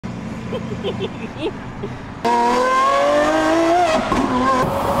That's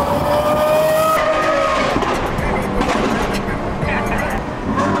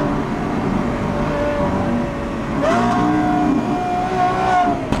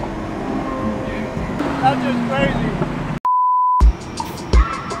just crazy.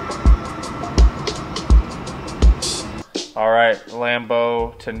 All right,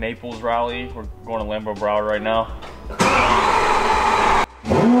 Lambo to Naples rally. We're going to Lambo Broward right now.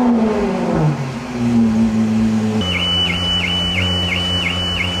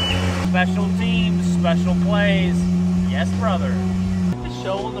 Special teams, special plays. Yes, brother. The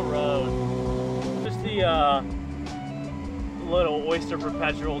show on the road. Just the little Oyster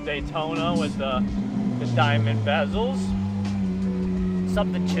Perpetual Daytona with the diamond bezels.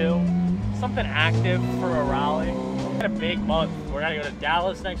 Something chill, something active for a rally. A big month. We're gonna go to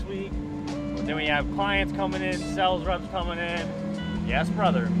Dallas next week. Then we have clients coming in, sales reps coming in. Yes,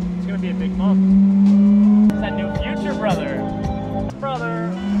 brother. It's gonna be a big month. It's that new future, brother. Brother.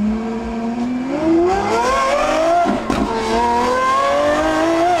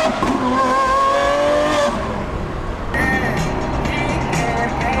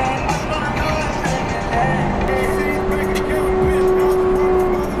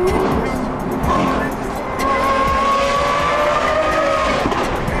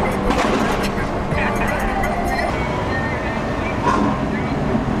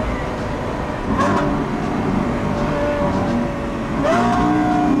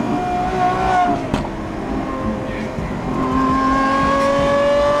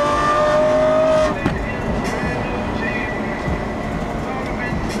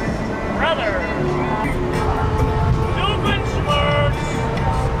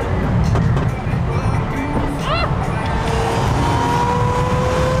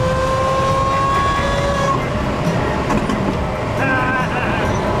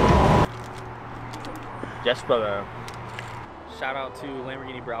 Yes, brother. Shout out to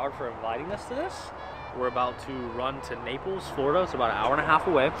Lamborghini Broward for inviting us to this. We're about to run to Naples, Florida. It's about an hour and a half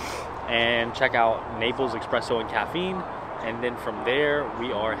away, and check out Naples Espresso and Caffeine. And then from there,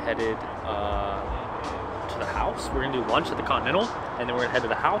 we are headed to the house. We're gonna do lunch at the Continental, and then we're gonna head to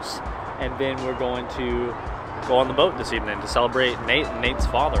the house, and then we're going to go on the boat this evening to celebrate Nate and Nate's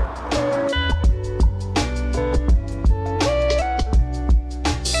father.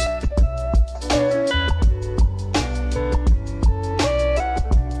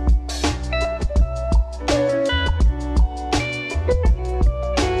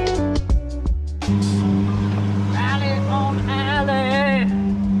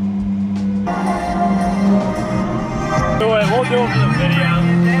 We'll do it for the video.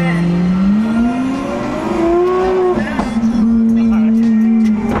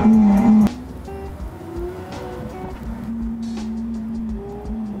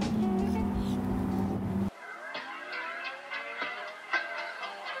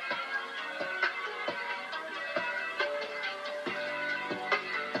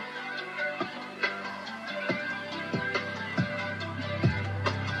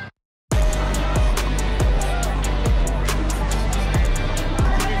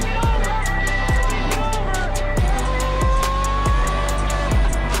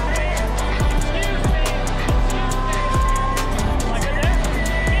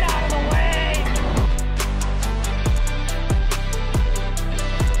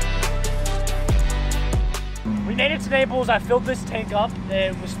 Made it to Naples. I filled this tank up.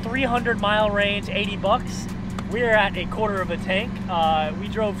 It was 300-mile range, 80 bucks. We are at a quarter of a tank. We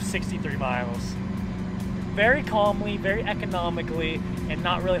drove 63 miles. Very calmly, very economically, and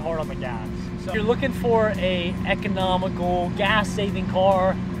not really hard on the gas. So if you're looking for a economical, gas-saving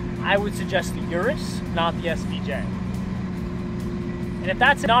car, I would suggest the Urus, not the SVJ. And if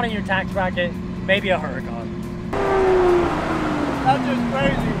that's not in your tax bracket, maybe a Huracan. That's just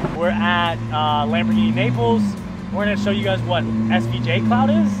crazy. We're at Lamborghini Naples. We're gonna show you guys what SVJ Cloud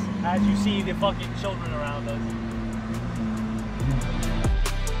is as you see the fucking children around us.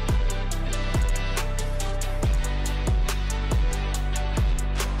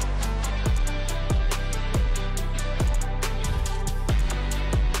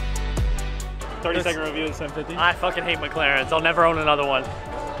 Second review of the 750. I fucking hate McLarens. I'll never own another one.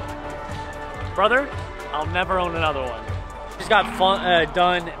 Brother, I'll never own another one. Just got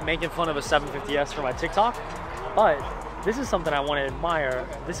done making fun of a 750S for my TikTok. But this is something I want to admire.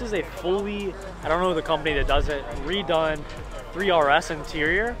 This is a fully, I don't know the company that does it, redone 3RS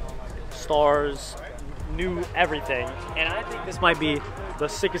interior, stars, new everything. And I think this might be the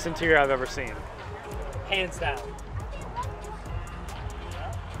sickest interior I've ever seen. Hands down.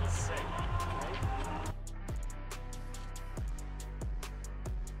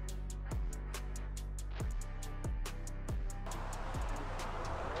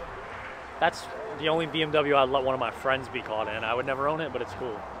 That's the only BMW I'd let one of my friends be caught in. I would never own it, but it's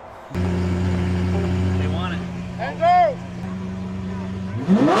cool. They want it. And go!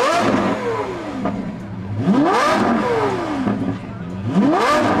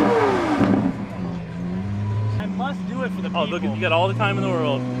 I must do it for the people. Oh, look, you got all the time in the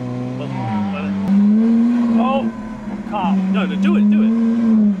world. Oh, cop. No, do it, do it.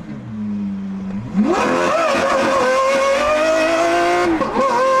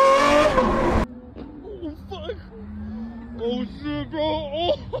 Oh, fuck. Oh, shit, bro.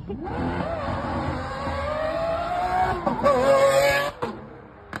 Oh.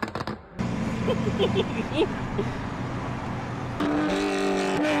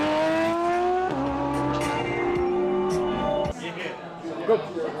 Go.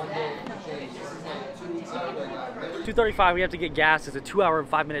 2:35, we have to get gas. It's a 2-hour and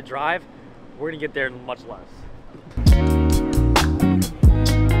 5-minute drive. We're gonna get there in much less.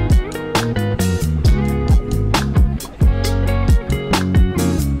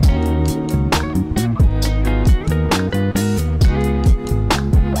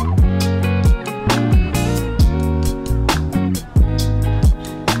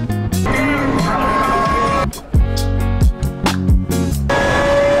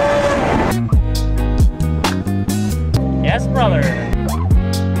 Yes, brother.